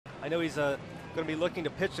I know he's going to be looking to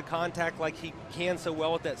pitch the contact like he can so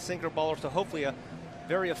well with that sinker baller, so hopefully a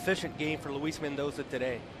very efficient game for Luis Mendoza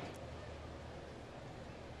today.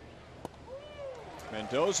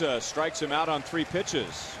 Mendoza strikes him out on 3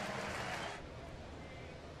 pitches.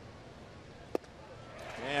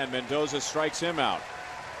 And Mendoza strikes him out.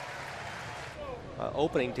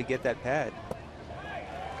 Opening to get that pad.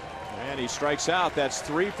 And he strikes out. That's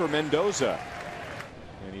 3 for Mendoza.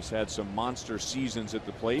 And he's had some monster seasons at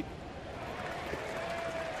the plate.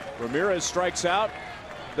 Ramirez strikes out.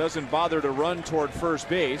 Doesn't bother to run toward first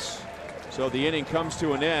base. So the inning comes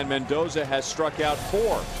to an end. Mendoza has struck out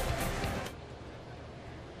 4.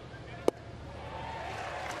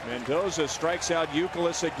 Mendoza strikes out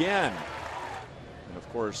Youkilis again. And of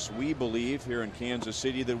course, we believe here in Kansas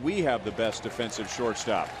City that we have the best defensive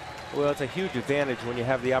shortstop. Well, it's a huge advantage when you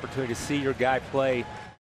have the opportunity to see your guy play